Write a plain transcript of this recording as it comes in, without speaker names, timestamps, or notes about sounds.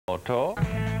Motor. I'm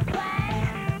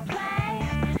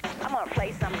gonna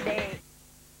play someday.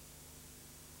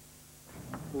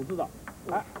 组织的，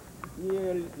来，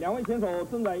两位选手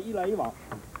正在一来一往，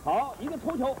好，一个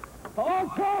抽球，好，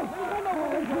看到我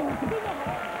的球，真的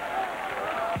好。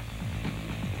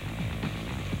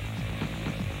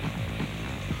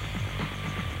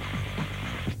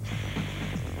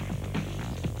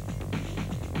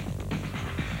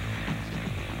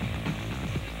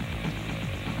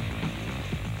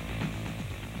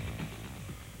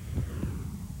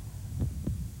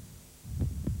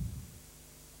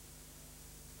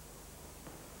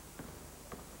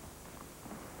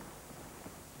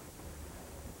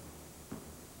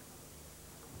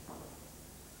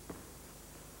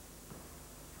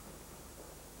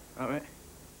 All right.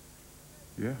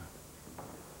 Yeah.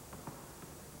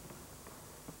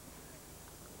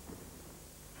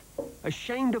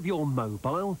 Ashamed of your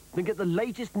mobile? Then get the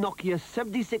latest Nokia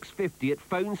 7650 at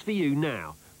Phones For You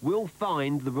now. We'll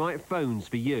find the right phones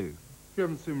for you. You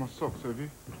haven't seen my socks, have you?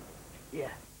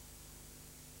 Yeah.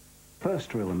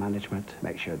 First rule of management,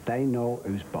 make sure they know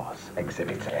who's boss.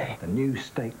 Exhibit A, the new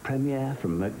steak premiere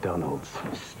from McDonald's.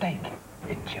 Steak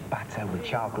in ciabatta with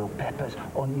charcoal peppers,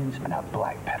 onions and a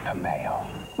black pepper mayo.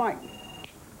 Mike.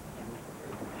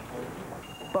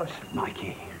 Boss.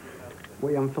 Mikey. What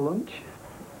are you on for lunch?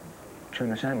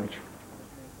 Tuna sandwich.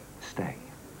 Steak.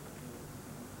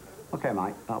 OK,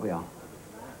 Mike, that'll be all.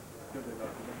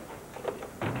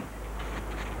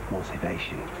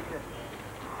 Motivation.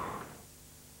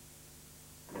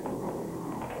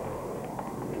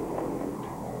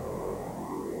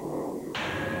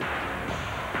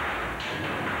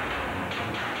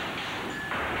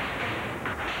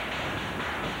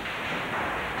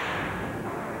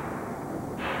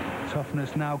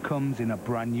 Toughness now comes in a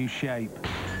brand new shape.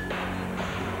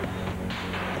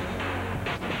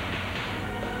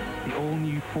 The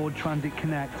all-new Ford Transit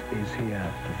Connect is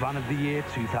here. Van of the Year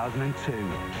 2002.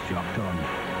 Job done.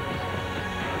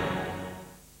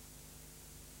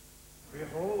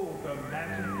 Behold the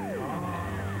magic car.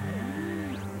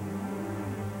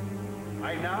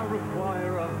 I now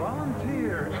require a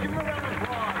volunteer. Give him a round of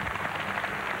applause.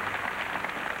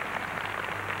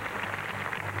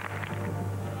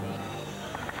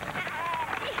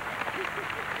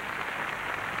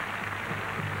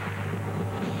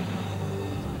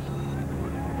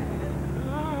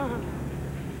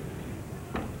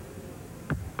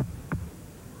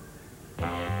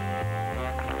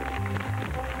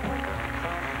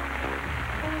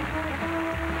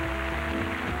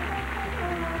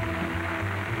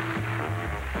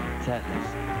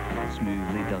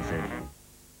 Smoothly does it.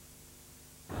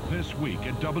 This week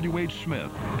at W.H.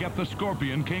 Smith, get The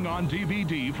Scorpion King on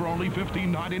DVD for only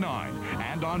 $15.99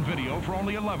 and on video for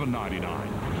only $11.99.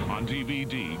 On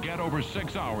DVD, get over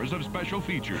 6 hours of special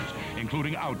features,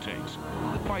 including outtakes,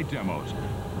 fight demos,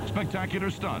 spectacular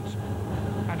stunts,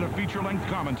 and a feature-length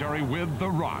commentary with The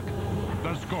Rock.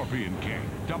 The Scorpion King,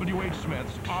 W.H.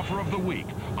 Smith's offer of the week,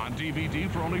 on DVD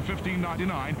for only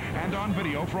 $15.99 and on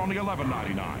video for only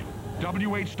 $11.99.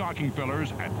 W.H. stocking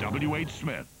fillers at W.H.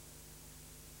 Smith.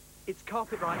 It's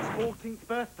Carpetright's 14th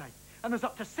birthday, and there's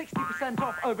up to 60%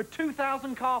 off over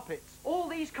 2,000 carpets. All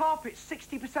these carpets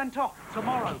 60% off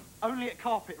tomorrow, only at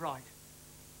Carpetright.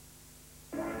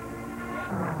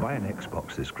 Buy an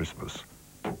Xbox this Christmas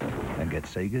and get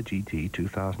Sega GT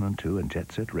 2002 and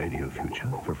Jet Set Radio Future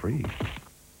for free.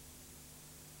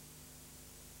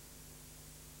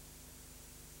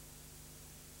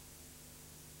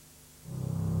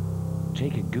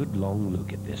 Take a good long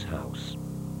look at this house.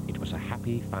 It was a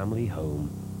happy family home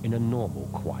in a normal,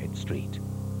 quiet street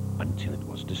until it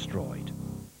was destroyed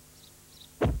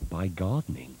by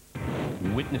gardening.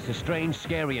 Witness a strange,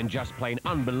 scary and just plain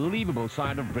unbelievable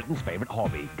side of Britain's favourite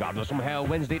hobby. Gardeners from Hell,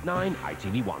 Wednesday at 9,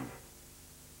 ITV1.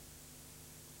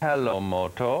 Hello,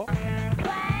 Motor.